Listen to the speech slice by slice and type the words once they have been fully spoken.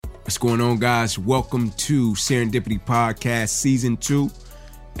What's going on, guys? Welcome to Serendipity Podcast Season 2,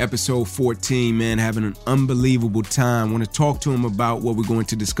 Episode 14, man. Having an unbelievable time. Want to talk to him about what we're going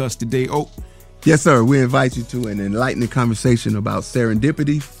to discuss today. Yes, sir. We invite you to an enlightening conversation about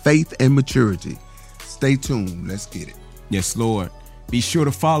serendipity, faith, and maturity. Stay tuned. Let's get it. Yes, Lord. Be sure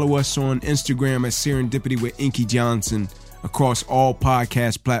to follow us on Instagram at Serendipity with Inky Johnson across all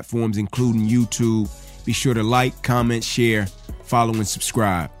podcast platforms, including YouTube. Be sure to like, comment, share, follow, and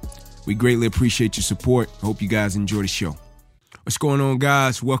subscribe. We greatly appreciate your support. Hope you guys enjoy the show. What's going on,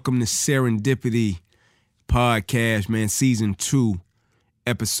 guys? Welcome to Serendipity Podcast, man. Season 2,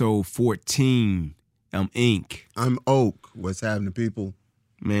 Episode 14. I'm Ink. I'm Oak. What's happening, people?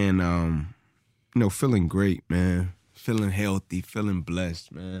 Man, feeling great, man. Feeling healthy, feeling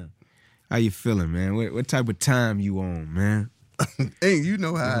blessed, man. How you feeling, man? What type of time you on, man? Hey, you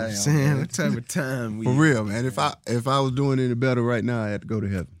know how I am. Saying, what type of time we For real, man. If I was doing any better right now, I had to go to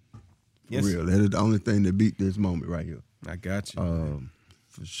heaven. For Yes. real. That is the only thing that beat this moment right here. I got you.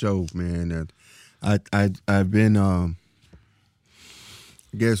 For sure, man. I've been I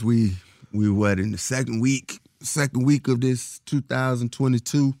guess we what in the second week of this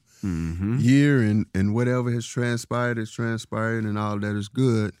 2022 year, and whatever has transpired and all that is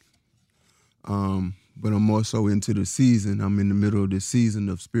good. But I'm more so into the season. I'm in the middle of this season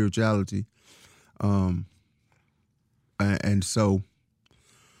of spirituality. And so,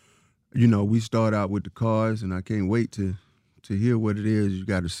 you know, we start out with the cards, and I can't wait to hear what it is you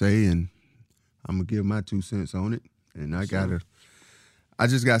got to say, and I'm gonna give my 2 cents on it. And I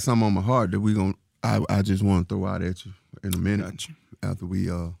just got something on my heart that I just want to throw out at you in a minute after we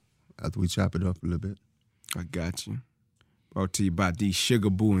chop it up a little bit. I got you. Brought to you by D Sugar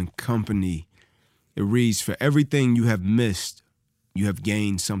Boo and Company. It reads, for everything you have missed, you have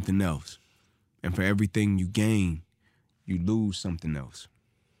gained something else. And for everything you gain, you lose something else.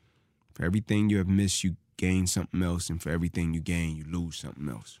 For everything you have missed, you gain something else. And for everything you gain, you lose something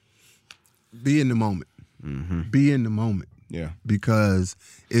else. Be in the moment. Mm-hmm. Be in the moment. Yeah. Because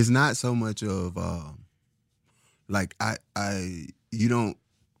it's not so much of you don't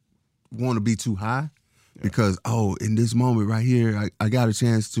want to be too high, because in this moment right here, I got a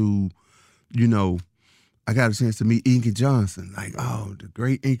chance to, meet Inky Johnson. Like, the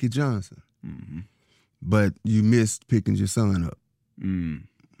great Inky Johnson. Mm-hmm. But you missed picking your son up.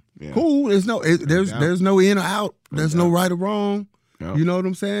 Yeah. Cool. There's no in or out. There's no right or wrong. No. You know what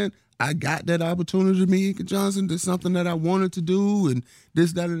I'm saying? I got that opportunity to meet Inky Johnson. There's something that I wanted to do, and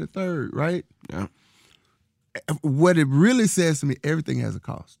this, that, and the third, right? Yeah. What it really says to me, everything has a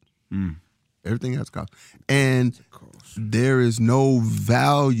cost. Everything has a cost. And there is no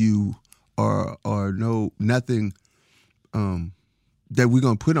value or nothing that we're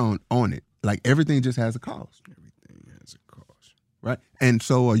going to put on it. Like, everything just has a cost. Everything has a cost. Right? And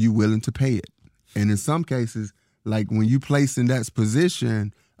so are you willing to pay it? And in some cases, like when you place in that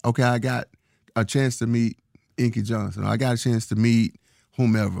position, okay, I got a chance to meet Inky Johnson. I got a chance to meet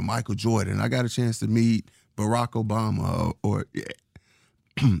whomever, Michael Jordan. I got a chance to meet Barack Obama,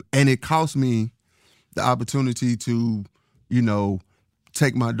 and it cost me the opportunity to,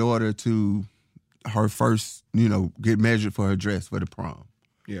 take my daughter to her first, get measured for her dress for the prom.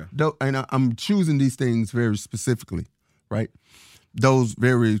 Yeah. And I'm choosing these things very specifically, right? Those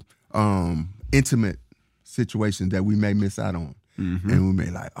very intimate situations that we may miss out on. Mm-hmm. And we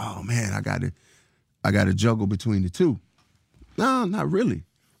may like, oh man, I gotta juggle between the two. No, not really.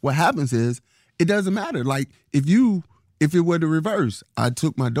 What happens is, it doesn't matter. Like, if it were the reverse, I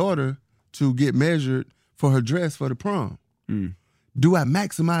took my daughter to get measured for her dress for the prom. Do I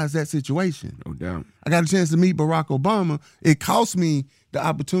maximize that situation? No doubt. I got a chance to meet Barack Obama. It cost me the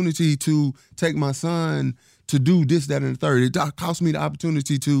opportunity to take my son to do this, that, and the third. It cost me the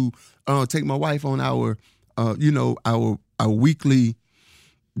opportunity to take my wife on our weekly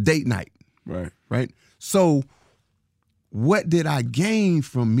date night. Right. So what did I gain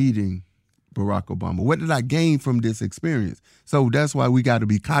from meeting Barack Obama? What did I gain from this experience? So that's why we got to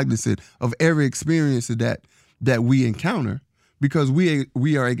be cognizant of every experience that we encounter, because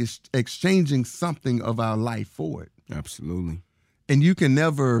we are exchanging something of our life for it. Absolutely. And you can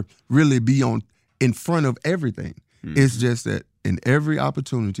never really be in front of everything. Mm-hmm. It's just that in every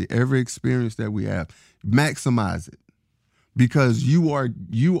opportunity, every experience that we have, maximize it, because you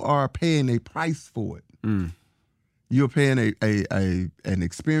are paying a price for it. You're paying an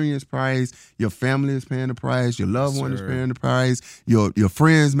experience price. Your family is paying the price. Your loved one is paying the price. Your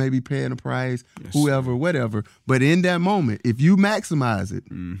friends may be paying the price. Yes, whoever, whatever. But in that moment, if you maximize it,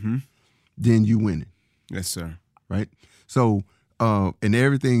 then you win it. Yes, sir. Right? So, and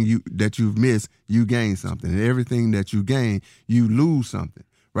everything that you've missed, you gain something. And everything that you gain, you lose something.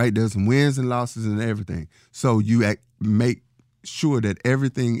 right? There's some wins and losses and everything. So you make sure that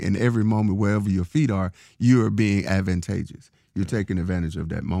everything in every moment, wherever your feet are, you are being advantageous. You're taking advantage of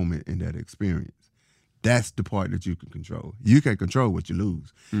that moment and that experience. That's the part that you can control. You can't control what you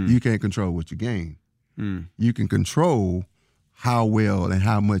lose. You can't control what you gain. You can control how well and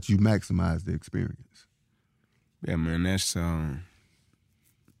how much you maximize the experience. Yeah, man, that's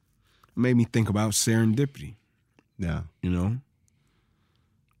made me think about serendipity. Yeah. You know?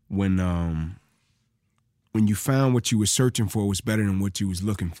 When you found what you were searching for was better than what you was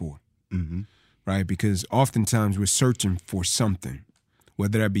looking for. Mm-hmm. Right? Because oftentimes we're searching for something,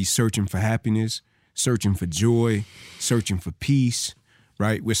 whether that be searching for happiness, searching for joy, searching for peace,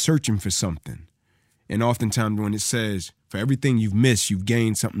 right? We're searching for something. And oftentimes when it says, for everything you've missed, you've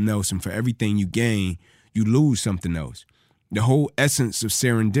gained something else, and for everything you gain, you lose something else. The whole essence of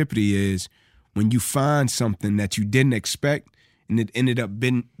serendipity is when you find something that you didn't expect and it ended up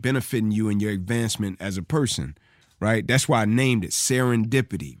benefiting you in your advancement as a person, right? That's why I named it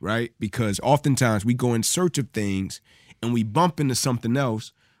serendipity, right? Because oftentimes we go in search of things and we bump into something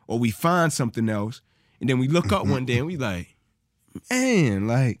else or we find something else, and then we look up one day and we like, man,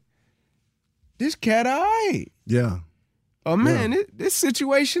 like, this cat all right. Yeah. Oh, man, this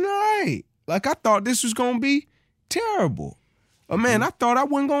situation all right. Like, I thought this was going to be terrible. Oh, man, I thought I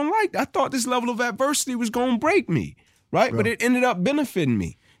wasn't going to like that. I thought this level of adversity was going to break me, right? But it ended up benefiting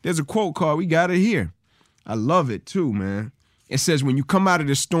me. There's a quote called, we got it here. I love it too, man. It says, when you come out of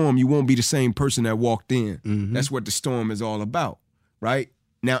the storm, you won't be the same person that walked in. Mm-hmm. That's what the storm is all about, right?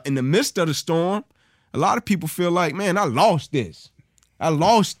 Now, in the midst of the storm, a lot of people feel like, man, I lost this. I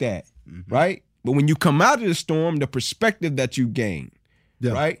lost that, right? But when you come out of the storm, the perspective that you gain,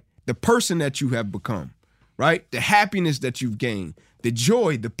 right? The person that you have become, right? The happiness that you've gained, the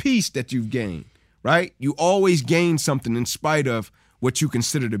joy, the peace that you've gained, right? You always gain something in spite of what you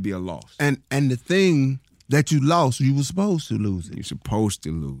consider to be a loss. And the thing that you lost, you were supposed to lose it. You're supposed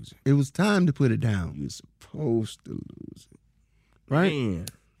to lose it. It was time to put it down. You're supposed to lose it. Right? Man.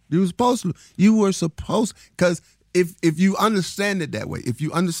 You were supposed, because if you understand it that way, if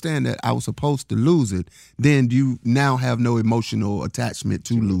you understand that I was supposed to lose it, then you now have no emotional attachment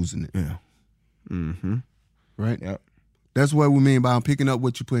to losing it. Yeah. Mm-hmm. Right? Yep. That's what we mean by I'm picking up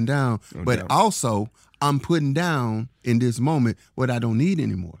what you're putting down. No but doubt. Also, I'm putting down in this moment what I don't need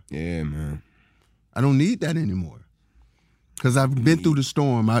anymore. Yeah, man. I don't need that anymore. Because I've been through the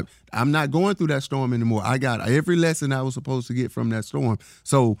storm. I'm not going through that storm anymore. I got every lesson I was supposed to get from that storm.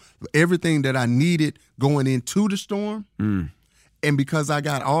 So everything that I needed going into the storm, and because I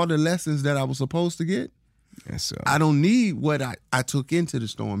got all the lessons that I was supposed to get, I don't need what I took into the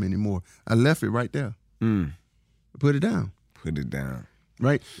storm anymore. I left it right there. Put it down. Put it down.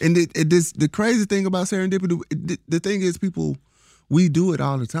 Right? And the crazy thing about serendipity, the thing is, people, we do it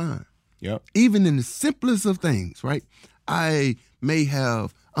all the time. Yep. Even in the simplest of things, right? I'm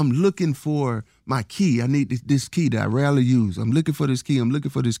looking for my key. I need this key that I rarely use. I'm looking for this key.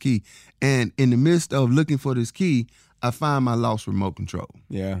 And in the midst of looking for this key, I find my lost remote control.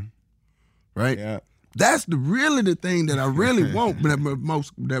 Yeah. Right? Yeah. That's really the thing that I really want,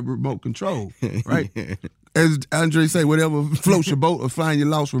 that remote control, right? As Andre say, whatever floats your boat or find your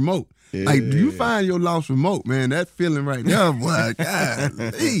lost remote. Yeah. Like, do you find your lost remote, man? That feeling right there, boy,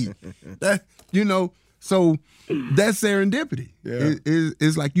 golly. So that's serendipity. Yeah.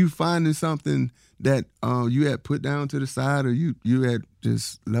 It's like you finding something that you had put down to the side, or you had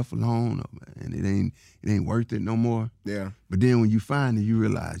just left alone, and it ain't worth it no more. Yeah. But then when you find it, you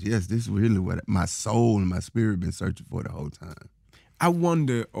realize, yes, this is really what my soul and my spirit been searching for the whole time. I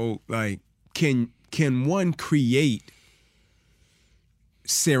wonder, can one create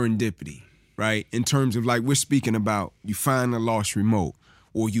serendipity, right? In terms of, like, we're speaking about, you find a lost remote,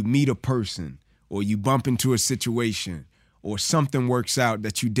 or you meet a person, or you bump into a situation, or something works out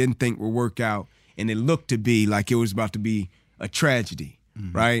that you didn't think would work out, and it looked to be like it was about to be a tragedy,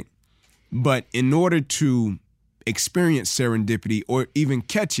 right? But in order to experience serendipity or even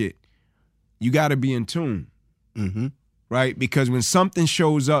catch it, you got to be in tune, right? Because when something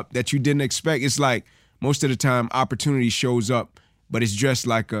shows up that you didn't expect, it's like most of the time opportunity shows up, but it's dressed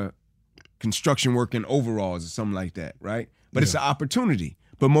like a construction worker in overalls or something like that, right? But it's an opportunity.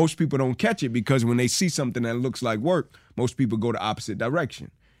 But most people don't catch it because when they see something that looks like work, most people go the opposite direction.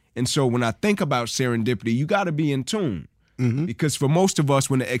 And so when I think about serendipity, you got to be in tune. Because for most of us,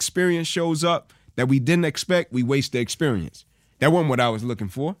 when the experience shows up that we didn't expect, we waste the experience. That wasn't what I was looking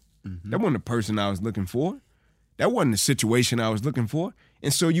for. That wasn't the person I was looking for. That wasn't the situation I was looking for.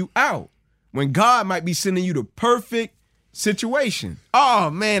 And so you out. When God might be sending you the perfect situation.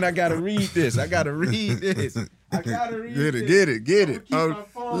 Oh, man, I got to read this. I gotta read Get this. Get it.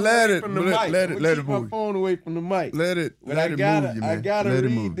 Let it Let move my you. phone away from the mic. Let it But move you, man. I gotta Let it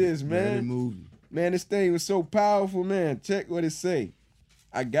read move you. this, man. Let it move you. Man, this thing was so powerful, man. Check what it say.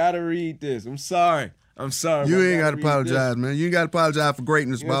 I gotta read this. I'm sorry. You ain't got to apologize, man. You ain't got to apologize for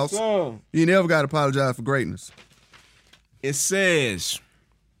greatness, boss. Sir. You never got to apologize for greatness. It says,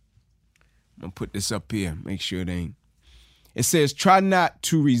 I'm gonna put this up here, make sure it ain't. It says, try not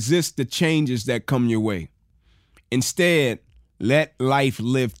to resist the changes that come your way. Instead, let life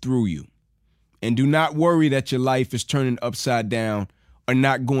live through you. And do not worry that your life is turning upside down or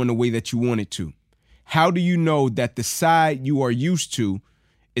not going the way that you want it to. How do you know that the side you are used to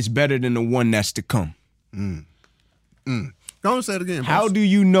is better than the one that's to come? Go on, say it again. How boss. do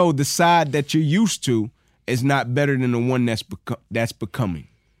you know the side that you're used to is not better than the one that's becoming?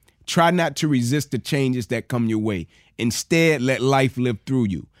 Try not to resist the changes that come your way. Instead, let life live through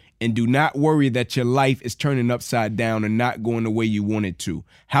you. And do not worry that your life is turning upside down or not going the way you want it to.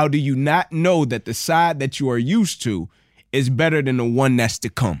 How do you not know that the side that you are used to is better than the one that's to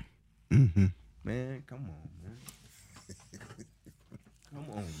come? Mm-hmm. Man, come on, man. Come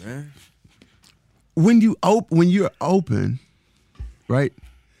on, man. When you're open, right?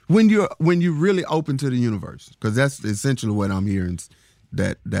 When you're really open to the universe, because that's essentially what I'm hearing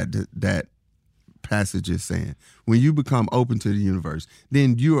that passage is saying. When you become open to the universe,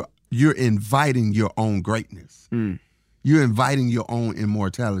 then you're inviting your own greatness. You're inviting your own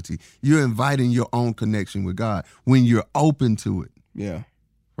immortality. You're inviting your own connection with God when you're open to it. Yeah.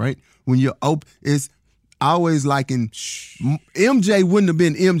 Right? When you're open, it's always liking MJ wouldn't have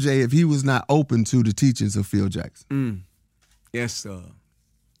been MJ if he was not open to the teachings of Phil Jackson. Yes, sir.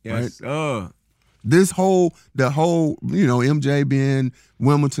 Yes, sir. The whole, MJ being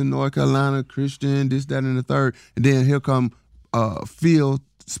Wilmington, North Carolina, Christian, this, that, and the third. And then here come Phil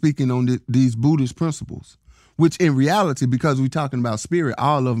speaking on these Buddhist principles, which in reality, because we're talking about spirit,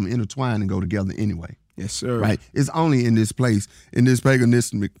 all of them intertwine and go together anyway. Yes, sir. Right? It's only in this place, in this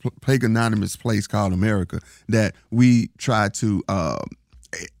paganonymous place called America, that we try to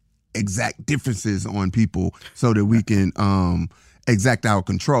exact differences on people so that we can exact our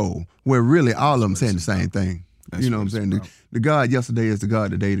control, where really all of them saying the same thing. You know what I'm saying? The God yesterday is the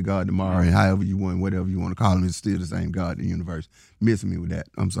God today, the God tomorrow, and however you want, whatever you want to call him, is still the same God in the universe. Missing me with that.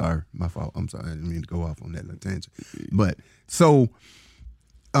 I'm sorry. My fault. I'm sorry. I didn't mean to go off on that little tangent. But so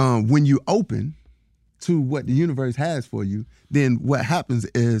when you open to what the universe has for you, then what happens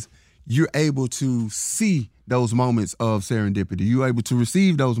is you're able to see those moments of serendipity. You're able to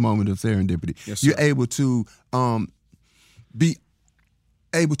receive those moments of serendipity. Yes, you're able to be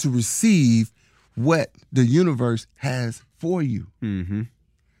able to receive what the universe has for you. Mm-hmm.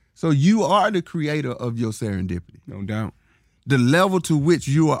 So you are the creator of your serendipity. No doubt. The level to which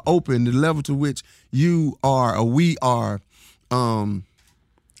you are open, the level to which you are, or we are,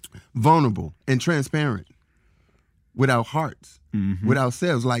 vulnerable and transparent with our hearts, with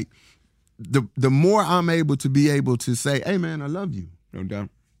ourselves. Like the more I'm able to say, hey man, I love you. No doubt.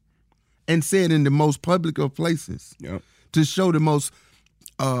 And say it in the most public of places. Yep. To show the most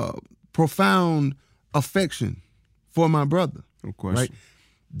profound affection for my brother. No question. Right?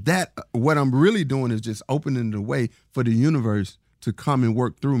 That what I'm really doing is just opening the way for the universe to come and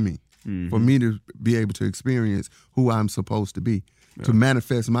work through me, for me to be able to experience who I'm supposed to be, to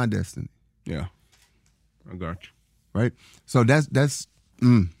manifest my destiny. Yeah, I got you. Right? So that's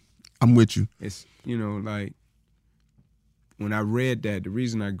I'm with you. It's, like when I read that, the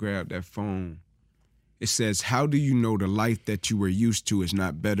reason I grabbed that phone, it says, how do you know the life that you were used to is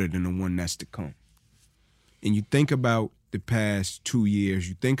not better than the one that's to come? And you think about the past 2 years,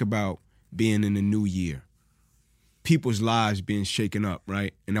 you think about being in the new year, people's lives being shaken up,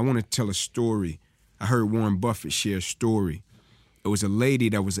 right? And I want to tell a story. I heard Warren Buffett share a story. It was a lady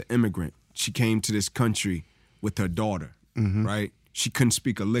that was an immigrant. She came to this country with her daughter, right? She couldn't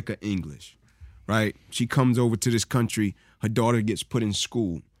speak a lick of English, right? She comes over to this country. Her daughter gets put in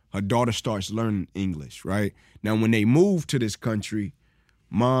school. Her daughter starts learning English, right? Now, when they moved to this country,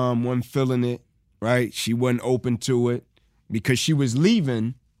 mom wasn't feeling it, right? She wasn't open to it because she was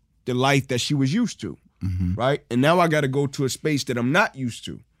leaving the life that she was used to, right? And now I got to go to a space that I'm not used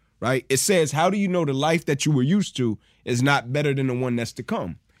to, right? It says, how do you know the life that you were used to is not better than the one that's to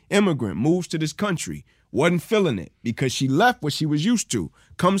come? Immigrant, moves to this country, wasn't feeling it because she left what she was used to,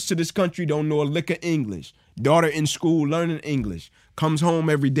 comes to this country, don't know a lick of English, daughter in school learning English, comes home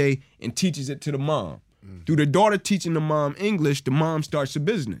every day and teaches it to the mom. Through the daughter teaching the mom English, the mom starts a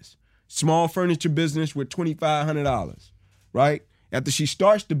business, small furniture business with $2,500, right? After she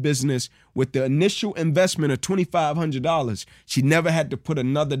starts the business with the initial investment of $2,500, she never had to put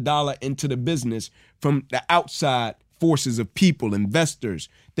another dollar into the business from the outside forces of people, investors,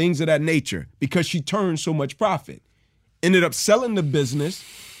 things of that nature, because she turned so much profit. Ended up selling the business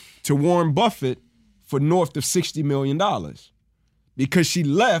to Warren Buffett for north of $60 million because she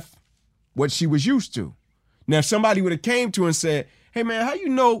left what she was used to. Now, if somebody would have came to her and said, hey, man, how you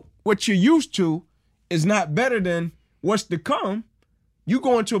know what you're used to is not better than what's to come? You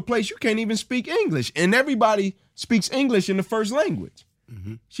go into a place you can't even speak English, and everybody speaks English in the first language.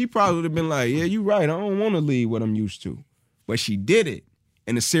 Mm-hmm. She probably would have been like, yeah, you're right. I don't want to leave what I'm used to. But she did it.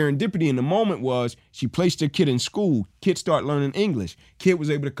 And the serendipity in the moment was she placed her kid in school. Kid started learning English. Kid was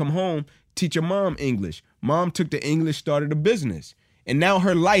able to come home, teach her mom English. Mom took the English, started a business. And now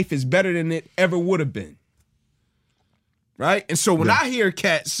her life is better than it ever would have been. Right? And so when I hear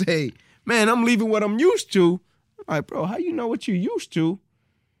cats say, man, I'm leaving what I'm used to, I'm like, bro, how you know what you're used to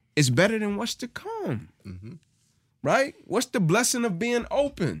is better than what's to come? Mm-hmm. Right? What's the blessing of being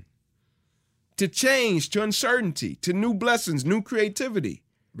open to change, to uncertainty, to new blessings, new creativity?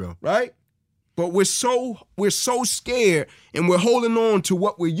 Bro. Right? But we're so scared and we're holding on to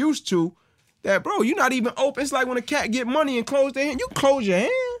what we're used to that, bro, you're not even open. It's like when a cat get money and close their hand. You close your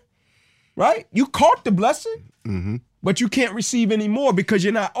hand, right? You caught the blessing, but you can't receive any more because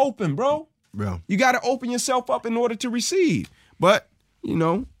you're not open, bro. You got to open yourself up in order to receive. But, you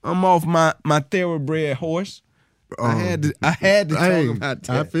know, I'm off my thoroughbred horse. I had to talk about that.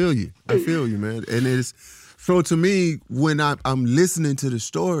 I feel you, man. And it's so to me when I'm listening to the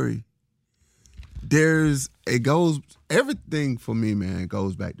story, everything for me, man,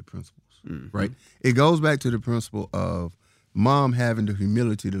 goes back to principles, right? It goes back to the principle of mom having the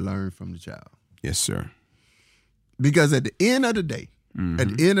humility to learn from the child. Yes, sir. Because at the end of the day,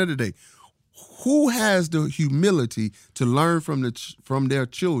 who has the humility to learn from their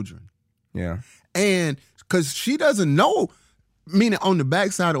children? Yeah. And because she doesn't know, meaning on the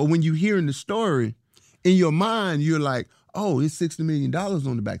backside or when you hearing the story, in your mind, you're like, oh, it's $60 million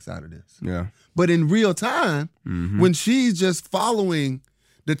on the backside of this. Yeah. But in real time, when she's just following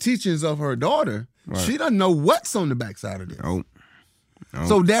the teachings of her daughter, she doesn't know what's on the backside of this. Oh.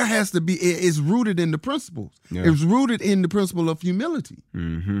 So there has to be, it's rooted in the principles. Yeah. It's rooted in the principle of humility.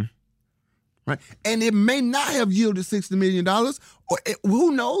 Right? And it may not have yielded $60 million, or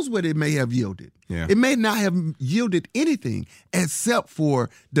who knows what it may have yielded. Yeah. It may not have yielded anything except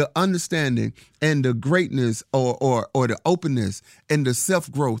for the understanding and the greatness or the openness and the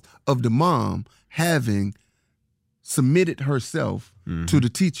self-growth of the mom having submitted herself to the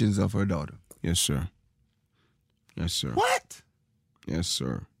teachings of her daughter. Yes, sir. Yes, sir. What? Yes,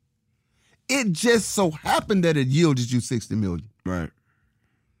 sir. It just so happened that it yielded you $60 million. Right.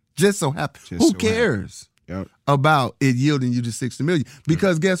 Just so happened. Who cares about it yielding you the $60 million?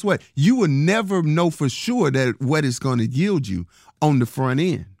 Because guess what? You will never know for sure that what it's going to yield you on the front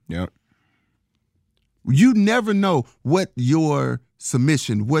end. Yep. You never know what your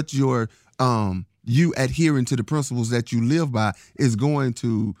submission, what your you adhering to the principles that you live by is going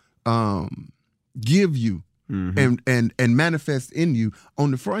to give you and manifest in you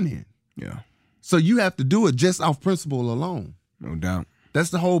on the front end. Yeah. So you have to do it just off principle alone. No doubt. That's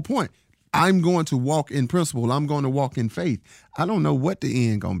the whole point. I'm going to walk in principle. I'm going to walk in faith. I don't know what the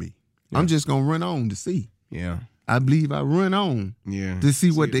end going to be. Yeah. I'm just going to run on to see. Yeah. I believe I run on to see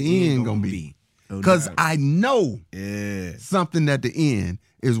what the end going to be. Because I know something at the end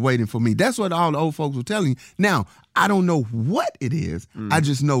is waiting for me. That's what all the old folks were telling you. Now, I don't know what it is. I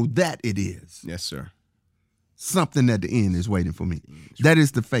just know that it is. Yes, sir. Something at the end is waiting for me. That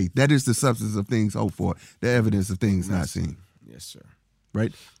is the faith. That is the substance of things hoped for, the evidence of things not seen. Yes, sir.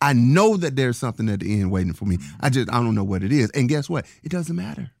 Right? I know that there's something at the end waiting for me. I don't know what it is. And guess what? It doesn't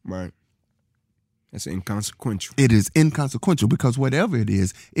matter. Right. That's inconsequential. It is inconsequential because whatever it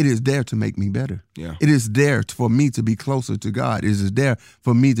is there to make me better. Yeah. It is there for me to be closer to God. It is there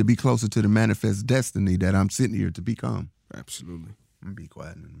for me to be closer to the manifest destiny that I'm sitting here to become. Absolutely. I'm gonna be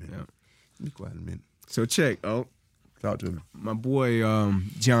quiet in a minute. Yeah. Be quiet in a minute. So check, talk to me. My boy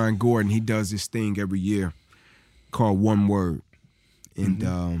John Gordon, he does this thing every year called One Word. And,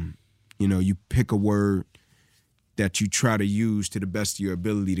 you pick a word that you try to use to the best of your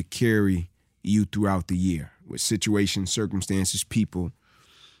ability to carry you throughout the year with situations, circumstances, people,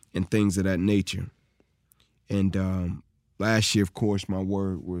 and things of that nature. And last year, of course, my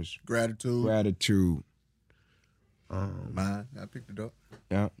word was gratitude. Mine, I picked it up.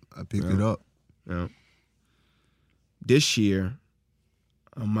 Yeah. I picked it up. Yeah. This year,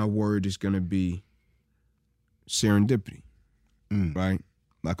 my word is going to be serendipity. Right?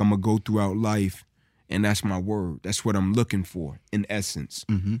 Like I'm going to go throughout life And that's my word. That's what I'm looking for, in essence.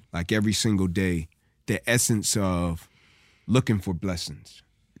 Like every single day, the essence of looking for blessings.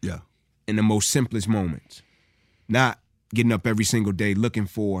 Yeah. In the most simplest moments. Not getting up every single day looking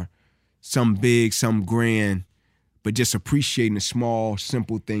for some big, some grand, but just appreciating the small,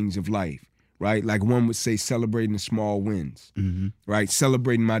 simple things of life, right? Like one would say celebrating the small wins, right?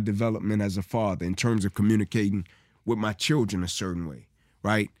 Celebrating my development as a father in terms of communicating with my children a certain way,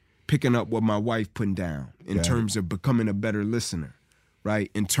 right? Picking up what my wife putting down in terms of becoming a better listener,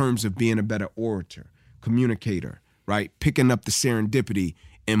 right? In terms of being a better orator, communicator, right? Picking up the serendipity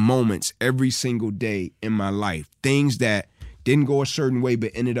in moments every single day in my life. Things that didn't go a certain way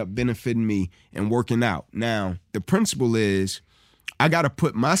but ended up benefiting me and working out. Now, the principle is I got to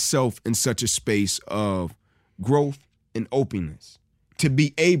put myself in such a space of growth and openness to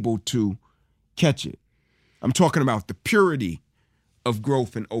be able to catch it. I'm talking about the purity of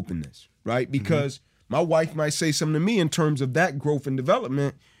growth and openness, right? Because my wife might say something to me in terms of that growth and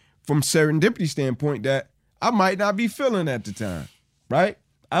development from serendipity standpoint that I might not be feeling at the time, right?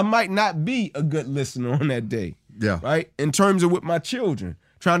 I might not be a good listener on that day, right? In terms of with my children,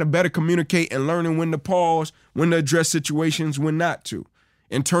 trying to better communicate and learning when to pause, when to address situations, when not to.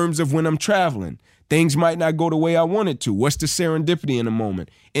 In terms of when I'm traveling, things might not go the way I want it to. What's the serendipity in a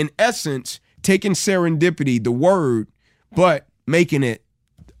moment? In essence, taking serendipity, the word, but making it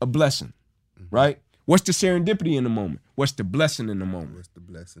a blessing, right? What's the serendipity in the moment? What's the blessing in the moment? What's the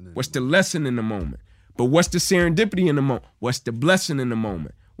blessing? What's the lesson in the moment? But what's the serendipity in the moment? What's the blessing in the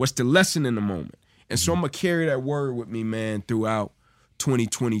moment? What's the lesson in the moment? And so I'm going to carry that word with me, man, throughout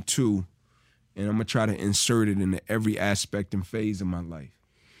 2022. And I'm going to try to insert it into every aspect and phase of my life.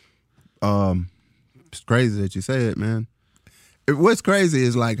 It's crazy that you say it, man. What's crazy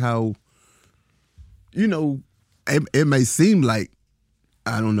is like how, you know, it may seem like,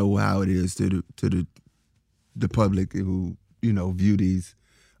 I don't know how it is to the public who, you know, view these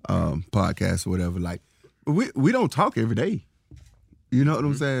podcasts or whatever. Like, we don't talk every day. You know what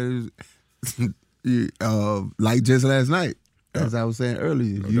I'm saying? Like just last night, as I was saying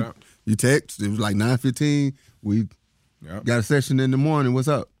earlier, you text. It was like 9:15. We got a session in the morning. What's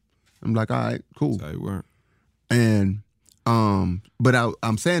up? I'm like, all right, cool. That's how it work. And but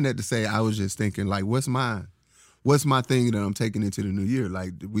I'm saying that to say I was just thinking like, what's my thing that I'm taking into the new year?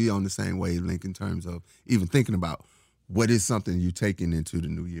 Like we on the same wavelength in terms of even thinking about what is something you taking into the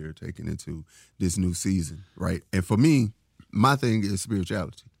new year, taking into this new season, right? And for me, my thing is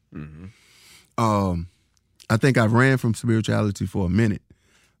spirituality. I think I've ran from spirituality for a minute.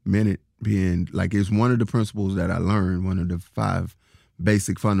 Being like it's one of the principles that I learned, one of the 5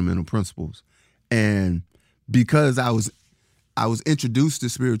 basic fundamental principles. And because I was introduced to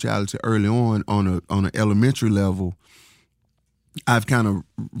spirituality early on an elementary level, I've kind of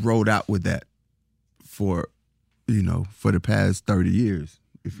rode out with that for the past 30 years,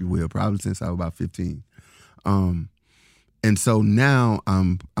 if you will, probably since I was about 15. And so now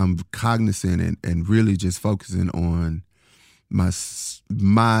I'm cognizant and really just focusing on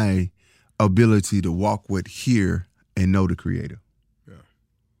my ability to walk with, hear, and know the Creator. Yeah.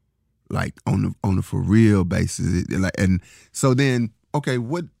 Like on the for real basis. And so then, okay,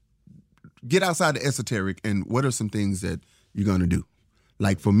 get outside the esoteric and what are some things that you're gonna do?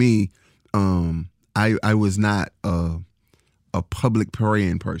 Like for me, I was not a public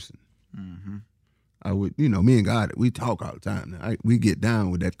praying person. I would, me and God, we talk all the time. We get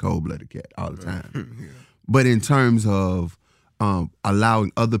down with that cold-blooded cat all the time. Yeah. But in terms of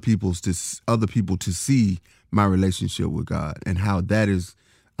allowing other people to see my relationship with God and how that is,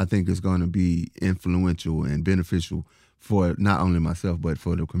 I think, is going to be influential and beneficial for not only myself but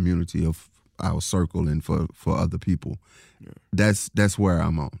for the community of our circle and for other people. Yeah. That's where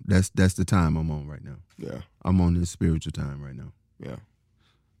I'm on. That's the time I'm on right now. Yeah, I'm on this spiritual time right now. Yeah,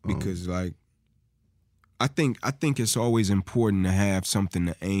 because I think it's always important to have something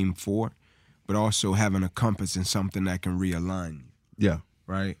to aim for, but also having a compass and something that can realign you. Yeah.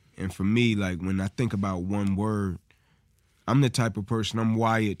 Right? And for me, like when I think about one word, I'm the type of person, I'm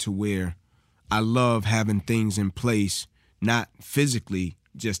wired to where I love having things in place, not physically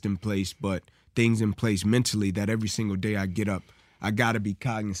just in place, but things in place mentally that every single day I get up, I got to be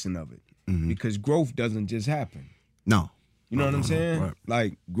cognizant of it. Because growth doesn't just happen. No. You know what I'm saying? Right.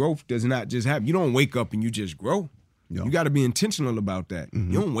 Like, growth does not just happen. You don't wake up and you just grow. Yo. You got to be intentional about that.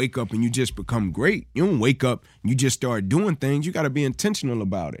 You don't wake up and you just become great. You don't wake up and you just start doing things. You got to be intentional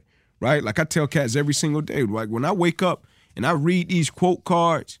about it, right? Like I tell cats every single day, like when I wake up and I read these quote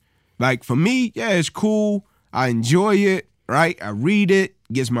cards, like for me, yeah, it's cool. I enjoy it, right? I read it,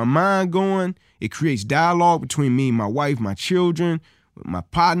 gets my mind going. It creates dialogue between me and my wife, my children, my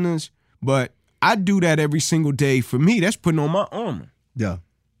partners. But I do that every single day. For me, that's putting on my armor. Yeah.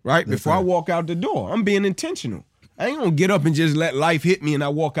 Right? Before I walk out the door, I'm being intentional. I ain't gonna get up and just let life hit me and I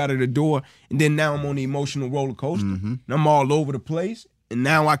walk out of the door and then now I'm on the emotional roller coaster. And I'm all over the place. And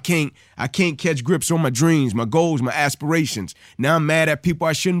now I can't catch grips on my dreams, my goals, my aspirations. Now I'm mad at people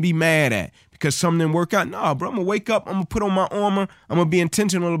I shouldn't be mad at because something didn't work out. Nah, bro, I'm gonna wake up, I'm gonna put on my armor, I'm gonna be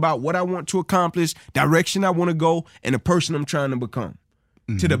intentional about what I want to accomplish, direction I wanna go, and the person I'm trying to become.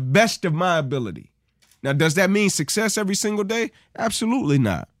 To the best of my ability. Now, does that mean success every single day? Absolutely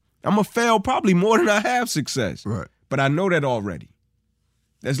not. I'm going to fail probably more than I have success. Right. But I know that already.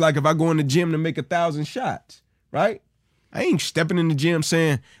 That's like if I go in the gym to make 1,000 shots, right? I ain't stepping in the gym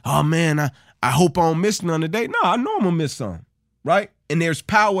saying, oh, man, I hope I don't miss none today. No, I know I'm going to miss some, right? And there's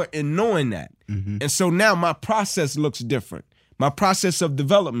power in knowing that. And so now my process looks different. My process of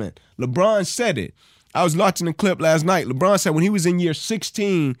development. LeBron said it. I was watching a clip last night. LeBron said when he was in year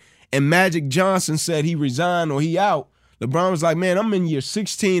 16 and Magic Johnson said he resigned or he out, LeBron was like, man, I'm in year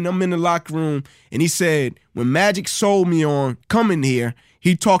 16. I'm in the locker room. And he said, when Magic sold me on coming here,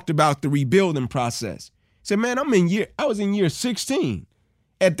 he talked about the rebuilding process. He said, man, I was in year 16.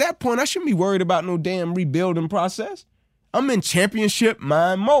 At that point, I shouldn't be worried about no damn rebuilding process. I'm in championship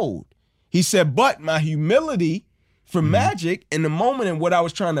mind mode. He said, but my humility for Magic in the moment and what I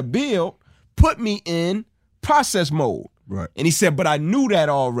was trying to build put me in process mode. Right. And he said, but I knew that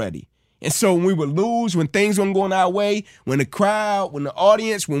already. And so when we would lose, when things weren't going our way, when the crowd, when the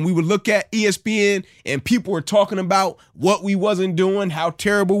audience, when we would look at ESPN and people were talking about what we wasn't doing, how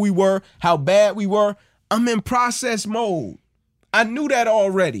terrible we were, how bad we were, I'm in process mode. I knew that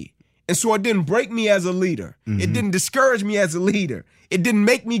already. And so it didn't break me as a leader. It didn't discourage me as a leader. It didn't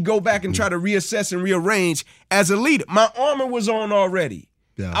make me go back and try to reassess and rearrange as a leader. My armor was on already.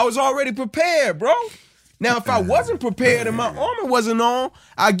 Yeah. I was already prepared, bro. Now, if I wasn't prepared and my armor wasn't on,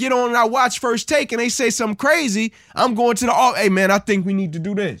 I get on and I watch First Take and they say something crazy, I'm going to the, hey, man, I think we need to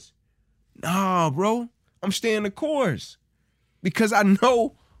do this. Nah, bro, I'm staying the course because I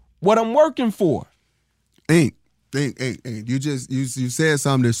know what I'm working for. Think. You said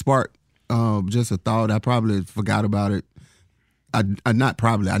something that sparked just a thought. I probably forgot about it. I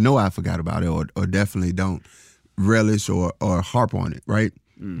know I forgot about it or definitely don't relish or harp on it, right?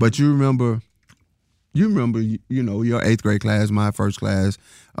 But you remember, your 8th grade class, my first class,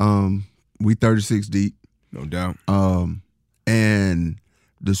 we 36 deep. No doubt. And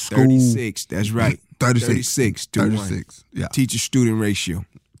the school. 36, that's right. 36 to 36, 1. Yeah. Teacher-student ratio.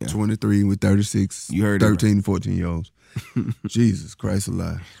 Yeah. 23 with 36, you heard 13, right. 14-year-olds. Jesus Christ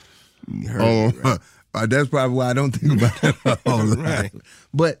alive. You heard it right. That's probably why I don't think about that all the Right. time.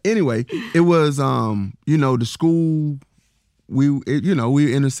 But anyway, it was, the school, we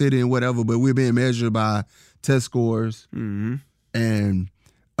inner city and whatever, but we're being measured by test scores. And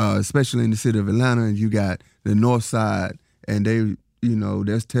especially in the city of Atlanta, and you got the north side, and they,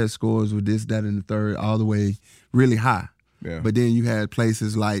 there's test scores with this, that, and the third, all the way really high. Yeah. But then you had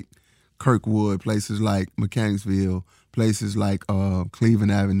places like Kirkwood, places like Mechanicsville, places like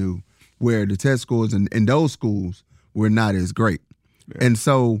Cleveland Avenue, where the test scores in those schools were not as great. Yeah. And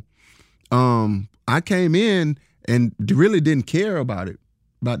so I came in and really didn't care about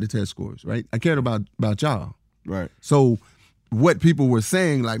the test scores, right? I cared about y'all. Right. So what people were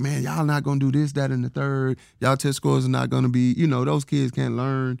saying, like, man, y'all not going to do this, that, and the third. Y'all test scores are not going to be, those kids can't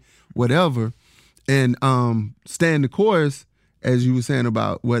learn, whatever. And staying the course, as you were saying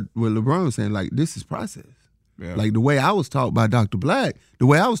about what LeBron was saying, like, this is process. Yeah. Like the way I was taught by Dr. Black, the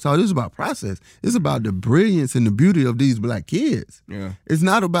way I was taught, this is about process. It's about the brilliance and the beauty of these black kids. Yeah. It's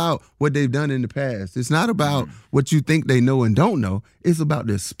not about what they've done in the past. It's not about what you think they know and don't know. It's about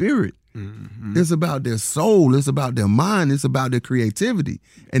their spirit. It's about their soul. It's about their mind. It's about their creativity.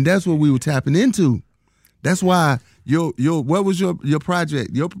 And that's what we were tapping into. That's why what was your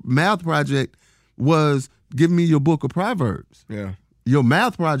project? Your math project was giving me your book of Proverbs. Yeah. Your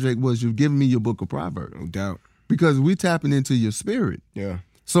math project was you giving me your book of Proverbs. No doubt. Because we tapping into your spirit. Yeah.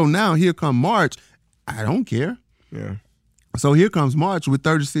 So now here come March. I don't care. Yeah. So here comes March with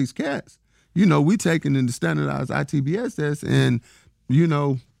 36 cats. We taking in the standardized ITBS test and,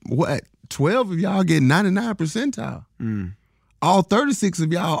 12 of y'all get 99 percentile. All 36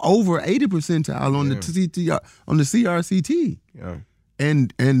 of y'all over 80 percentile on the CRCT. Yeah.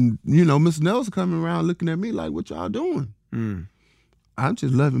 And Mr. Nelson coming around looking at me like, what y'all doing? I'm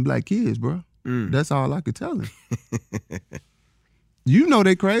just loving black kids, bro. That's all I could tell him.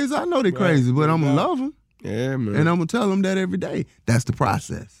 They crazy. I know they crazy, but I'm going to love them. Yeah, man. And I'm going to tell them that every day. That's the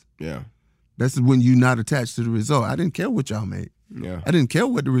process. Yeah. That's when you're not attached to the result. I didn't care what y'all made. Yeah. I didn't care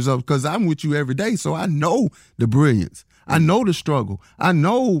what the result, because I'm with you every day, so I know the brilliance. I know the struggle. I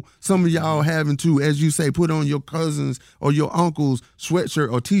know some of y'all having to, as you say, put on your cousins or your uncle's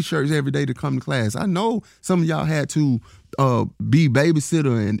sweatshirt or T-shirts every day to come to class. I know some of y'all had to be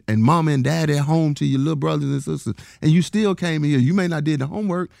babysitter and mom and dad at home to your little brothers and sisters, and you still came here. You may not did the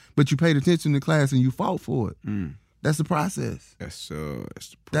homework, but you paid attention to class and you fought for it. That's the process. That's the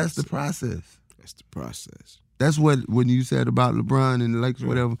process. That's the process. That's the process. That's what, when you said about LeBron and the Lakers,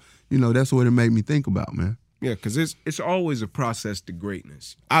 whatever, that's what it made me think about, man. Yeah, because it's always a process to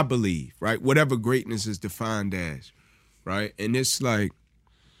greatness, I believe, right? Whatever greatness is defined as, right? And it's like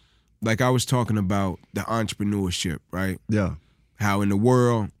I was talking about the entrepreneurship, right? Yeah. How in the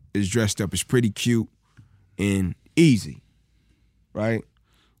world is dressed up as pretty cute and easy, right?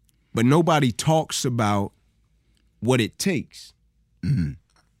 But nobody talks about what it takes.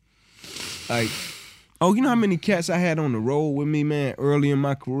 Like, oh, you know how many cats I had on the road with me, man, early in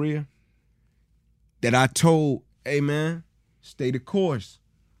my career? That I told, hey, man, stay the course.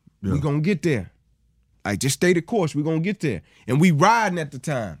 Yeah. We gonna get there. Like, just stay the course. We gonna get there. And we riding at the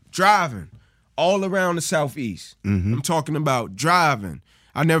time, driving all around the Southeast. I'm talking about driving.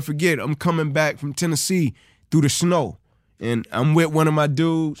 I'll never forget, I'm coming back from Tennessee through the snow. And I'm with one of my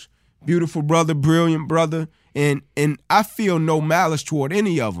dudes, beautiful brother, brilliant brother. And I feel no malice toward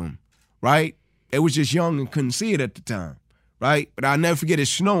any of them, right? They was just young and couldn't see it at the time, right? But I'll never forget, it's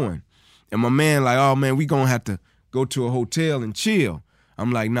snowing. And my man like, oh, man, we gonna have to go to a hotel and chill.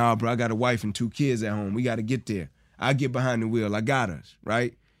 I'm like, nah, bro, I got a wife and 2 kids at home. We got to get there. I get behind the wheel. I got us,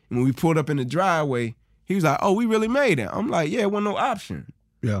 right? And when we pulled up in the driveway, he was like, oh, we really made it. I'm like, yeah, it wasn't no option.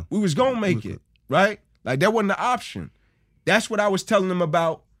 Yeah. We was gonna make it, right? Like, that wasn't the option. That's what I was telling them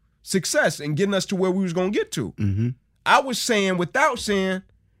about success and getting us to where we was gonna get to. I was saying without saying,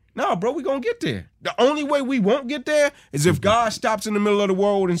 no, bro, we gonna get there. The only way we won't get there is if God stops in the middle of the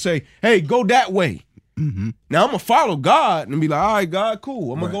road and say, hey, go that way. Now I'm gonna follow God and be like, all right, God,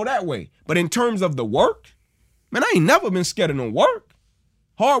 cool. I'm gonna go that way. But in terms of the work, man, I ain't never been scared of no work.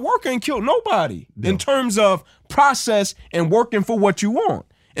 Hard work ain't killed nobody in terms of process and working for what you want.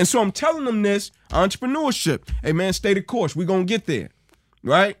 And so I'm telling them this, entrepreneurship. Hey, man, stay the course. We gonna get there,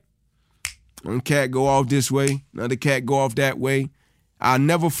 right? One cat go off this way, another cat go off that way. I'll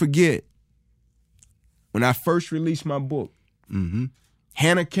never forget when I first released my book,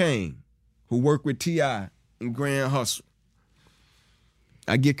 Hannah Kane, who worked with T.I. and Grand Hustle.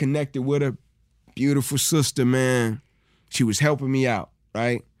 I get connected with her, beautiful sister, man. She was helping me out,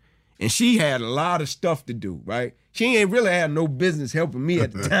 right? And she had a lot of stuff to do, right? She ain't really had no business helping me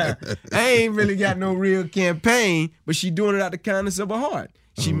at the time. I ain't really got no real campaign, but she doing it out the kindness of her heart.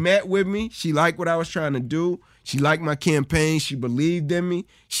 She met with me. She liked what I was trying to do. She liked my campaign. She believed in me.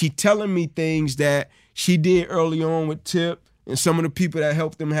 She telling me things that she did early on with Tip and some of the people that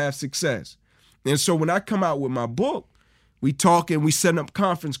helped them have success. And so when I come out with my book, we talk and we setting up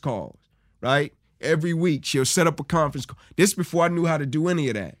conference calls, right? Every week she'll set up a conference call. This before I knew how to do any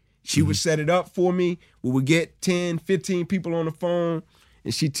of that. She would set it up for me. We would get 10, 15 people on the phone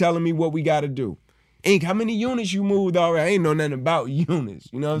and she telling me what we got to do. Ink, how many units you moved already? I ain't know nothing about units.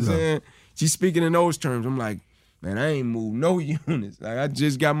 You know what I'm saying? She's speaking in those terms. I'm like, man, I ain't moved no units. Like, I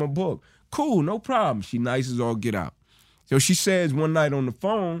just got my book. Cool, no problem. She nice as all get out. So she says one night on the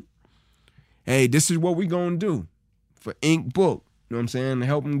phone, hey, this is what we gonna do for Ink Book. You know what I'm saying? To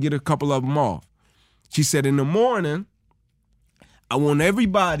help them get a couple of them off. She said, in the morning, I want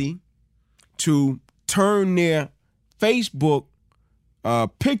everybody to turn their Facebook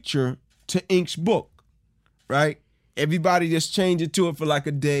picture to Ink's book, right? Everybody just change it to it for like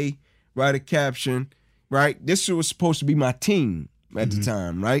a day, write a caption, right? This was supposed to be my team at the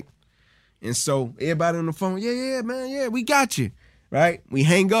time, right? And so everybody on the phone, yeah, man, yeah, we got you, right? We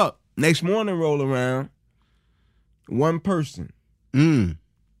hang up. Next morning roll around, one person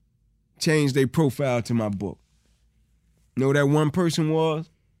changed their profile to my book. You know who that one person was?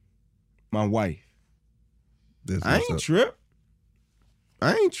 My wife. I ain't trip.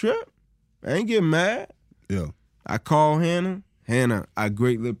 I ain't getting mad. Yeah. I call Hannah. Hannah, I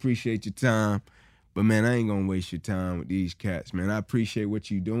greatly appreciate your time, but man, I ain't gonna waste your time with these cats, man. I appreciate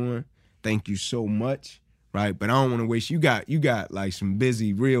what you doing. Thank you so much, right? But I don't want to waste. You got like some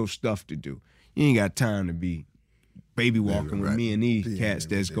busy, real stuff to do. You ain't got time to be baby walking with me and these cats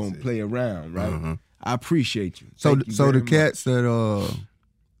that's gonna play around, right? I appreciate you. So the cats that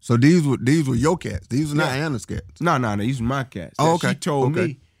so these were your cats. These were not Hannah's cats. No, these were my cats. Oh, okay. She told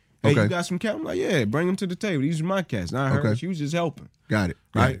me, hey, you got some cats? I'm like, yeah, bring them to the table. These are my cats. Not her. She was just helping. Got it.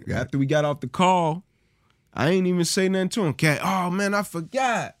 Right? After we got off the call, I ain't even say nothing to them. Cat, oh man, I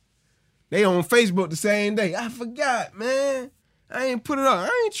forgot. They on Facebook the same day. I forgot, man. I ain't put it up.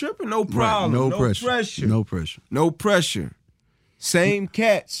 I ain't tripping. No problem. Right. No pressure. No pressure. No pressure. Same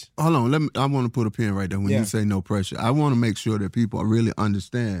cats. Hold on. I want to put a pin right there when you say no pressure. I want to make sure that people really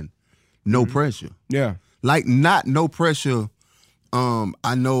understand no pressure. Yeah. Like not no pressure.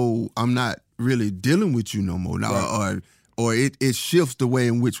 I know I'm not really dealing with you no more now, or it shifts the way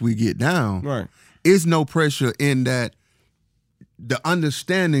in which we get down. Right. It's no pressure in that the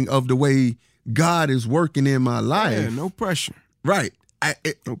understanding of the way God is working in my life. Yeah, no pressure. Right.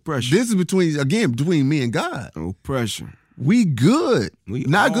 No pressure. This is between me and God. No pressure. We good. We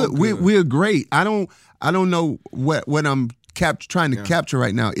not all good. good. We're great. I don't know what I'm trying to capture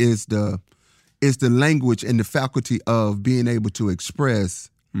right now is the language and the faculty of being able to express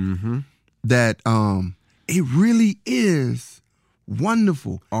that it really is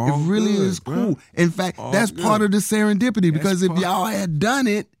wonderful. All it really good, is cool. bro. In fact, All that's good. part of the serendipity because if y'all had done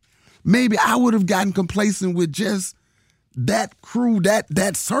it, maybe I would have gotten complacent with just that crew,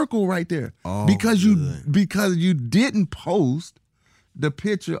 that circle right there. All because good. you didn't post the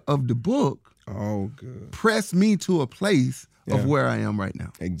picture of the book. All good. Press me to a place of where I am right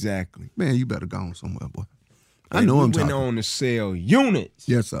now. Exactly. Man, you better go on somewhere, boy. I And know we I'm went talking. on to sell units.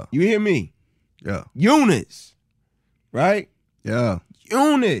 Yes, sir. You hear me? Yeah. Units. Right? Yeah.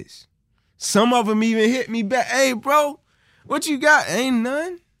 Units. Some of them even hit me back. Hey, bro, what you got? Ain't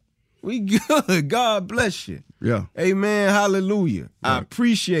none. We good. God bless you. Yeah. Amen. Hallelujah. I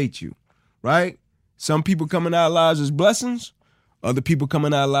appreciate you. Right? Some people come in our lives as blessings. Other people come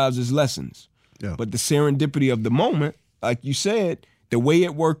in our lives as lessons. Yeah. But the serendipity of the moment, like you said, the way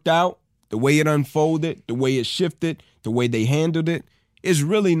it worked out, the way it unfolded, the way it shifted, the way they handled it, is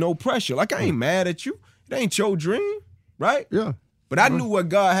really no pressure. Like, I ain't mad at you. It ain't your dream, right? Yeah. But I knew what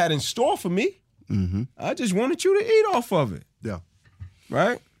God had in store for me. Mm-hmm. I just wanted you to eat off of it, Yeah.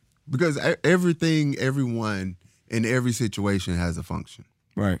 right? Because everything, everyone, in every situation has a function.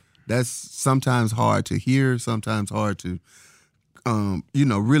 Right. That's sometimes hard to hear, sometimes hard to,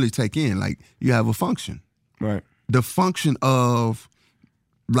 really take in. Like, you have a function. Right. The function of,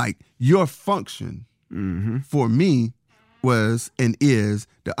 like, your function for me was and is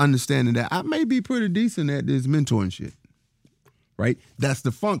the understanding that I may be pretty decent at this mentoring shit. Right? That's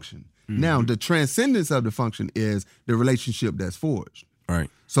the function. Now, the transcendence of the function is the relationship that's forged. Right.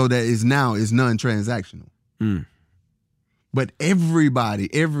 So that is non-transactional. But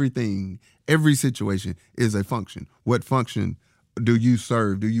everybody, everything, every situation is a function. What function do you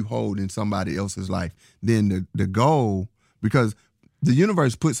serve, do you hold in somebody else's life? Then the goal, because the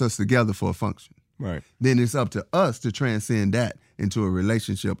universe puts us together for a function. Right. Then it's up to us to transcend that into a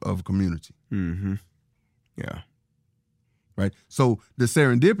relationship of community. Yeah. Right? So the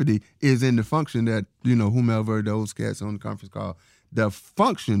serendipity is in the function that, whomever those cats on the conference call, the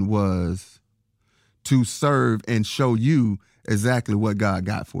function was to serve and show you exactly what God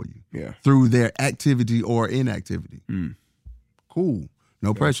got for you. Yeah. Through their activity or inactivity. Cool.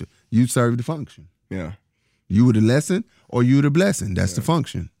 No pressure. You serve the function. Yeah. You were the lesson or you were the blessing. That's the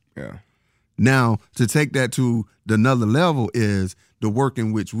function. Yeah. Now, to take that to another level is the work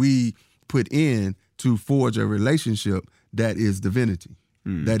in which we put in to forge a relationship that is divinity,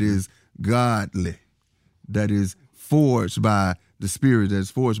 that is godly, that is forged by the spirit, that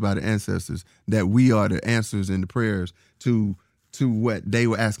is forged by the ancestors, that we are the answers and the prayers to what they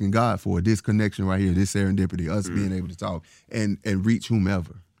were asking God for, this connection right here, this serendipity, us being able to talk and reach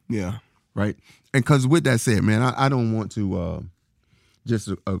whomever. Yeah. Right? And because with that said, man, I don't want to, just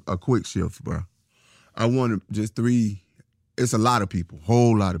a quick shift, bro. I want to just it's a lot of people,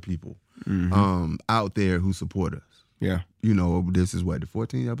 whole lot of people out there who support us. Yeah. This is what, the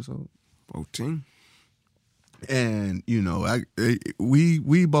 14th episode? 14. And,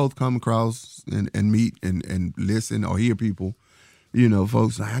 we both come across and meet and listen or hear people,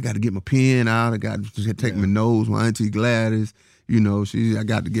 folks like, I got to get my pen out. I got to take my notes. My Auntie Gladys, I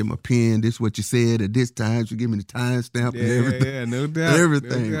got to get my pen. This is what you said at this time. She give me the timestamp and everything. Yeah, no doubt.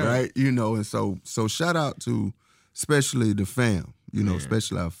 Everything, No doubt. right? And so shout out to especially the fam,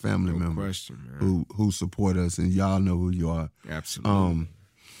 especially our family members question, man. who support us, and y'all know who you are. Absolutely.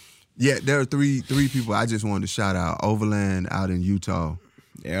 Yeah, there are three people I just wanted to shout out. Overland out in Utah.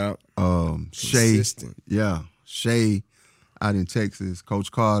 Yeah. Shay. Consistent. Yeah. Shay out in Texas.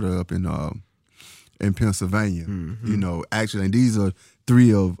 Coach Carter up in Pennsylvania. Actually, and these are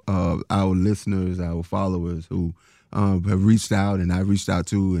three of our listeners, our followers who have reached out, and I reached out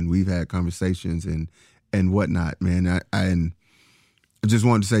to, and we've had conversations and whatnot, man. I just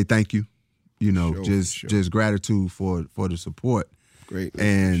wanted to say thank you. Just gratitude for the support. Great.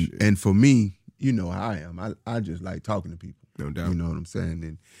 And for me, how I am. I just like talking to people. No doubt. You know what I'm saying?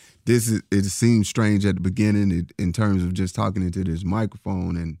 And it seemed strange at the beginning in terms of just talking into this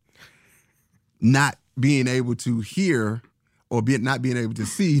microphone and not being able to hear or not being able to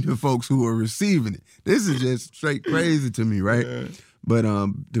see the folks who are receiving it. This is just straight crazy to me, right? Yeah. But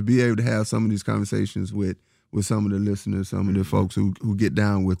to be able to have some of these conversations with some of the listeners, some of the folks who get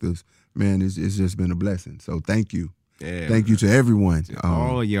down with us, man, it's just been a blessing. So thank you. Yeah, thank you to everyone. To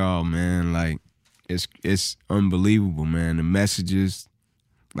all y'all, man. Like, it's unbelievable, man. The messages,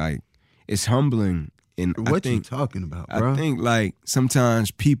 like, it's humbling. And what you talking about, bro? I think, like, sometimes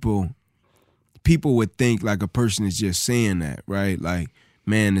people would think like a person is just saying that, right? Like,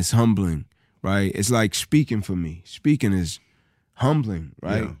 man, it's humbling, right? It's like speaking for me. Speaking is humbling,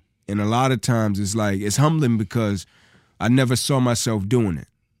 right? Yeah. And a lot of times it's like, it's humbling because I never saw myself doing it,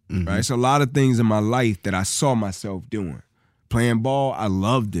 right? It's a lot of things in my life that I saw myself doing. Playing ball, I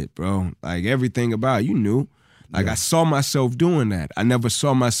loved it, bro. Like, everything about it, you knew. Like, I saw myself doing that. I never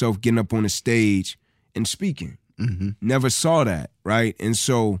saw myself getting up on a stage and speaking. Never saw that, right? And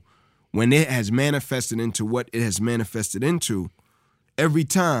so when it has manifested into what it has manifested into, every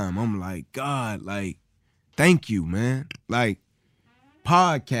time I'm like, God, like, thank you, man. Like,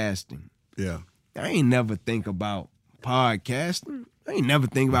 podcasting. Yeah. I ain't never think about podcasting. I ain't never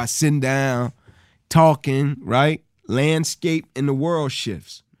think about sitting down, talking, right? Landscape in the world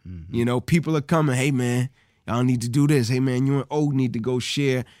shifts. You know, people are coming, hey, man, y'all need to do this. Hey, man, you and O need to go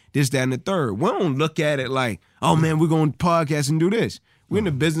share this, that, and the third. We don't look at it like, oh, man, we're going to podcast and do this. We're in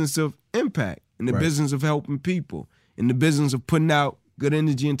the business of impact, in the business of helping people, in the business of putting out good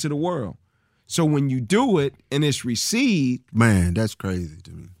energy into the world. So when you do it and it's received, man, that's crazy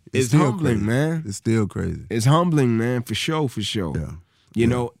to me. It's humbling, crazy. Man. It's still crazy. It's humbling, man, for sure. Yeah. You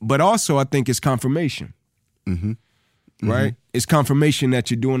know, but also I think it's confirmation. Right? It's confirmation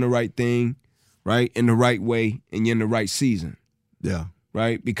that you're doing the right thing, right, in the right way, and you're in the right season. Yeah.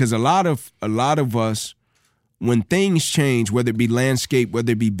 Right? Because a lot of us, when things change, whether it be landscape,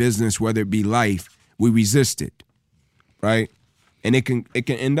 whether it be business, whether it be life, we resist it. Right? And it can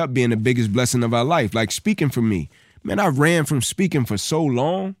end up being the biggest blessing of our life. Like speaking for me. Man, I ran from speaking for so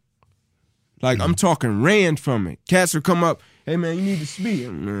long. Like, I'm talking ran from it. Cats will come up, hey, man, you need to speak.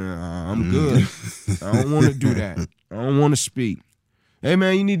 Nah, I'm good. I don't want to do that. I don't want to speak. Hey,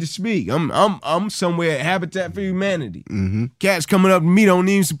 man, you need to speak. I'm somewhere at Habitat for Humanity. Cats coming up to me don't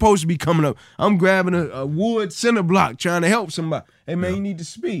even supposed to be coming up. I'm grabbing a wood center block trying to help somebody. Hey, man, you need to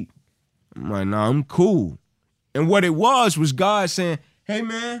speak. I'm like, nah, I'm cool. And what it was God saying, hey,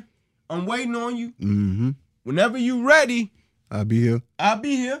 man, I'm waiting on you. Whenever you ready, I'll be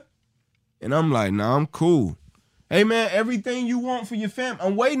here. And I'm like, nah, I'm cool. Hey, man, everything you want for your family,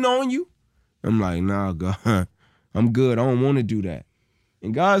 I'm waiting on you. I'm like, nah, God, I'm good. I don't want to do that.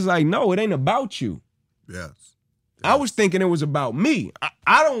 And God's like, no, it ain't about you. Yes. I was thinking it was about me.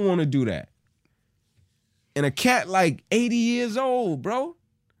 I don't want to do that. And a cat like 80 years old, bro.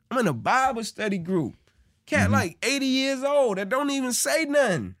 I'm in a Bible study group. Cat like 80 years old that don't even say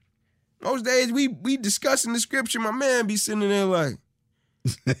nothing. Most days we discussing the scripture, my man be sitting there like.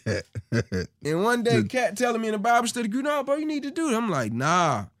 And one day Cat telling me in a Bible study group, no, bro, you need to do it. I'm like,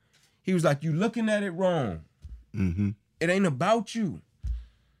 nah. He was like, you looking at it wrong. It ain't about you.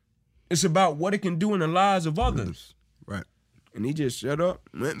 It's about what it can do in the lives of others. Right. And he just shut up,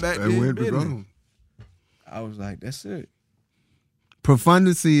 went back to his business. I was like, that's it.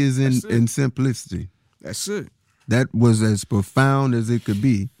 Profundity is in simplicity. That's it. That was as profound as it could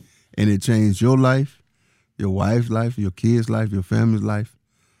be. And it changed your life, your wife's life, your kids' life, your family's life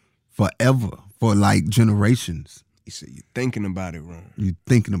forever, for like generations. He said, you're thinking about it wrong. You're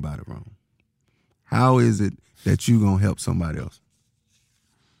thinking about it wrong. How is it that you going to help somebody else?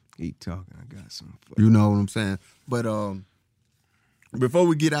 He talking, I got some. You know what I'm saying? But before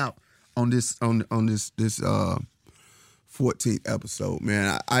we get out on this 14th episode,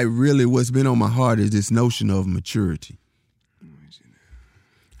 man, I really, what's been on my heart is this notion of maturity.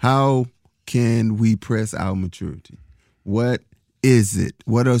 How can we press our maturity? What is it?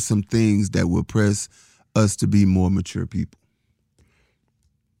 What are some things that will press us to be more mature people?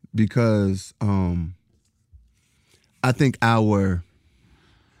 Because I think our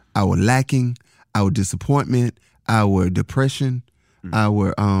lacking, our disappointment, our depression,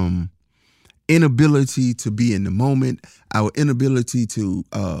 our inability to be in the moment, our inability to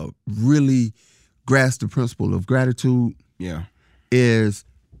really grasp the principle of gratitude, is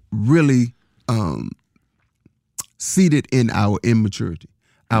really seated in our immaturity,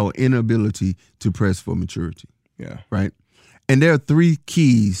 our inability to press for maturity. Right? And there are 3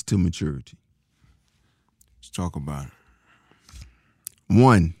 keys to maturity. Let's talk about it.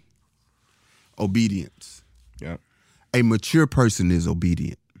 1, obedience. A mature person is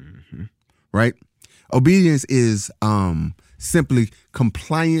obedient, right? Obedience is simply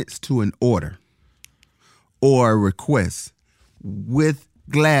compliance to an order or a request with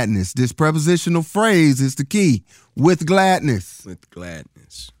gladness. This prepositional phrase is the key. With gladness. With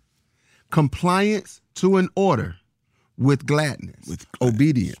gladness. Compliance to an order with gladness. With gladness.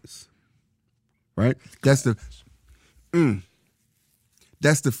 Obedience. Right? That's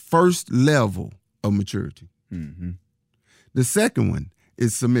the first level of maturity. Mm-hmm. The second one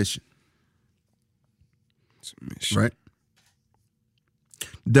is submission. Submission. Right?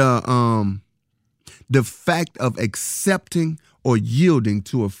 The fact of accepting or yielding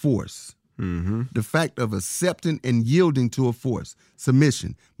to a force. Mm-hmm. The fact of accepting and yielding to a force.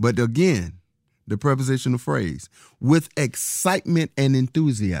 Submission. But again, the prepositional phrase, with excitement and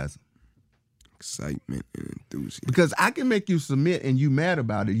enthusiasm. Excitement and enthusiasm. Because I can make you submit and you mad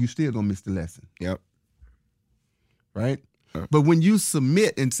about it, you still gonna miss the lesson. Yep. Right? But when you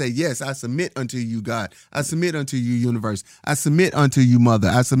submit and say, yes, I submit unto you, God. I submit unto you, universe. I submit unto you, mother.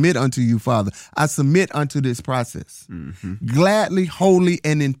 I submit unto you, father. I submit unto this process. Mm-hmm. Gladly, wholly,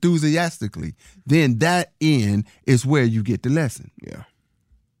 and enthusiastically. Then that end is where you get the lesson. Yeah.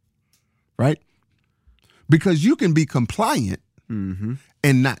 Right? Because you can be compliant Mm-hmm.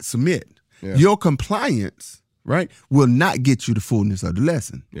 and not submit. Yeah. Your compliance, right, will not get you the fullness of the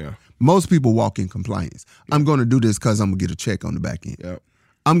lesson. Yeah. Most people walk in compliance. I'm going to do this because I'm going to get a check on the back end. Yep.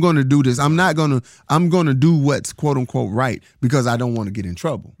 I'm going to do this. I'm going to do what's quote unquote right because I don't want to get in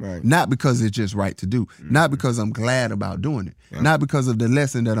trouble. Right. Not because it's just right to do. Mm-hmm. Not because I'm glad about doing it. Yep. Not because of the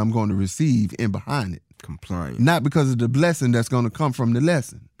lesson that I'm going to receive in behind it. Compliant. Not because of the blessing that's going to come from the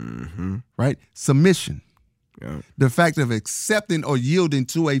lesson. Mm-hmm. Right? Submission. Yep. The fact of accepting or yielding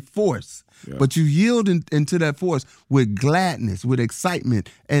to a force. Yep. But you yield into that force with gladness, with excitement,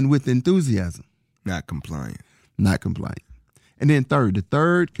 and with enthusiasm. Not compliant. Not compliant. And then the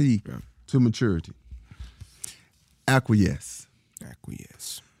third key to maturity, acquiesce.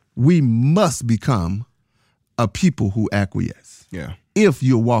 Acquiesce. We must become a people who acquiesce. Yeah. If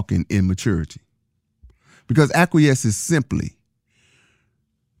you're walking in maturity. Because acquiesce is simply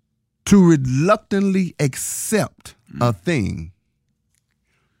to reluctantly accept a thing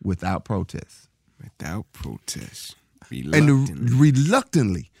without protest. Without protest. And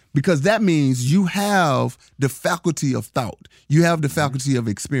reluctantly, because that means you have the faculty of thought. You have the faculty of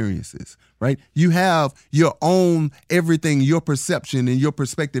experiences, right? You have your own everything, your perception and your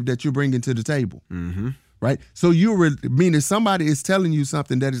perspective that you're bringing to the table, right? So meaning somebody is telling you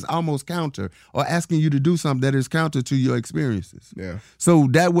something that is almost counter or asking you to do something that is counter to your experiences. Yeah. So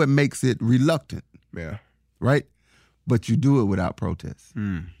that what makes it reluctant. Yeah. Right? But you do it without protest.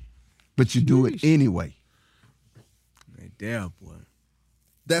 But you do it anyway. Right there, boy.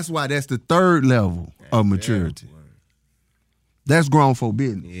 That's why that's the third level of maturity. That's grown folk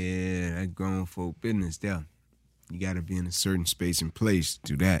business. Yeah, that's grown folk business there. You got to be in a certain space and place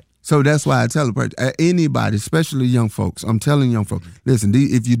to do that. So that's why I tell anybody, especially young folks, I'm telling young folks, listen,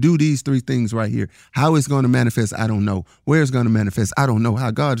 if you do these three things right here, how it's going to manifest, I don't know. Where it's going to manifest, I don't know.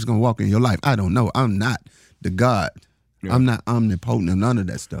 How God is going to walk in your life, I don't know. I'm not the God. Yeah. I'm not omnipotent or none of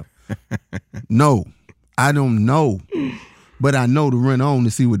that stuff. No, I don't know. But I know to run on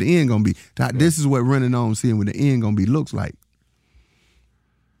to see what the end going to be. This is what running on, seeing what the end going to be looks like.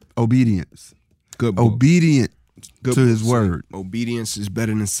 Obedience. Good book. Obedient to his word. Obedience is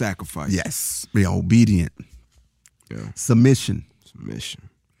better than sacrifice. Yes. Be obedient. Yeah. Submission.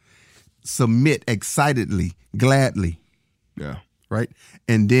 Submit excitedly, gladly. Yeah. Right?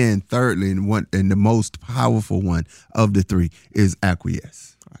 And then thirdly, and the most powerful one of the three is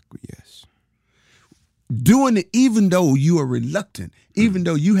acquiesce. Acquiesce. Doing it even though you are reluctant, even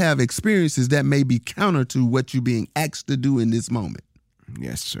though you have experiences that may be counter to what you're being asked to do in this moment.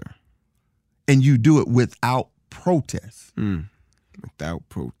 Yes, sir. And you do it without protest. Without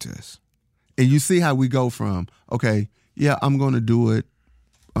protest. And you see how we go from, okay, yeah, I'm going to do it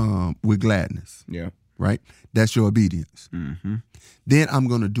with gladness. Yeah. Right? That's your obedience. Mm-hmm. Then I'm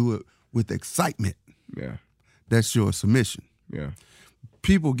going to do it with excitement. Yeah. That's your submission. Yeah.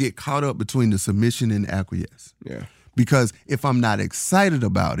 People get caught up between the submission and acquiesce. Yeah. Because if I'm not excited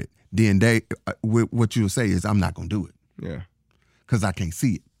about it, then what you'll say is I'm not going to do it. Yeah. Because I can't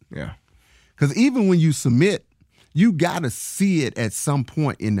see it. Yeah. Because even when you submit, you got to see it at some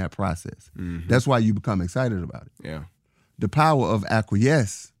point in that process. Mm-hmm. That's why you become excited about it. Yeah. The power of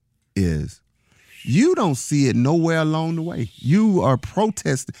acquiesce is you don't see it nowhere along the way. You are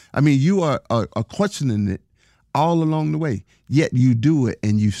protesting. I mean, you are questioning it all along the way. Yet you do it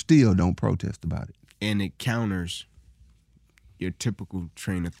and you still don't protest about it. And it counters your typical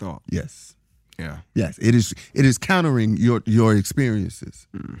train of thought. Yes. Yeah. Yes, it is countering your experiences.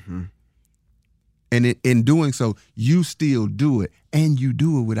 Mm-hmm. And in doing so, you still do it, and you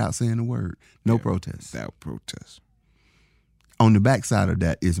do it without saying a word. No protest. Without protest. On the backside of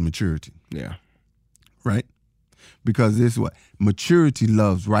that is maturity. Yeah. Right? Because this is what maturity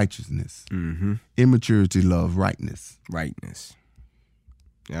loves righteousness. Mm-hmm. Immaturity loves rightness. Rightness.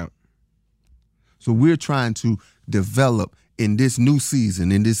 Yeah. So we're trying to develop in this new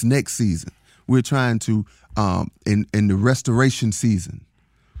season, in this next season. We're trying to in the restoration season.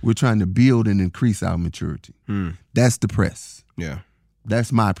 We're trying to build and increase our maturity. That's the press. Yeah.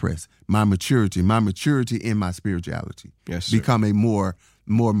 That's my press. My maturity in my spirituality. Yes, sir. Become a more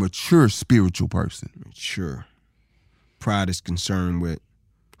mature spiritual person. Mature. Pride is concerned with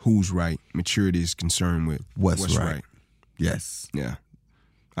who's right. Maturity is concerned with what's right. Yes. Yeah.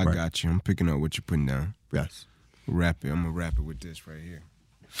 I got you. I'm picking up what you're putting down. Yes. I'm gonna wrap it with this right here.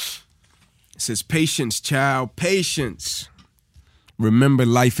 It says, patience, child, patience. Remember,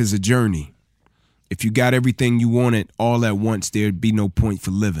 life is a journey. If you got everything you wanted all at once, there'd be no point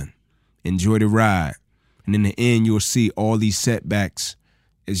for living. Enjoy the ride. And in the end, you'll see all these setbacks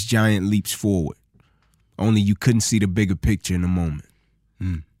as giant leaps forward. Only you couldn't see the bigger picture in the moment.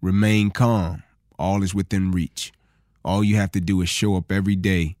 Remain calm. All is within reach. All you have to do is show up every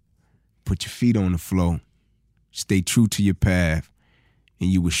day, put your feet on the floor, stay true to your path,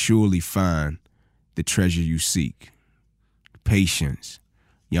 and you will surely find the treasure you seek. Patience,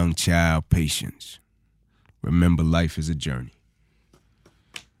 young child, patience. Remember, life is a journey.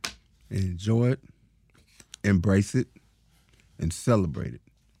 Enjoy it, embrace it, and celebrate it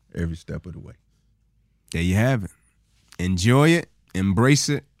every step of the way. There you have it. Enjoy it, embrace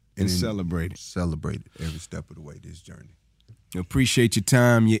it, and celebrate it. Celebrate it every step of the way, this journey. Appreciate your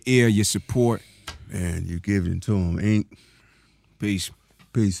time, your ear, your support. And you give it to them, Ink. Peace.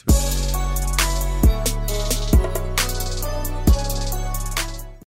 Peace.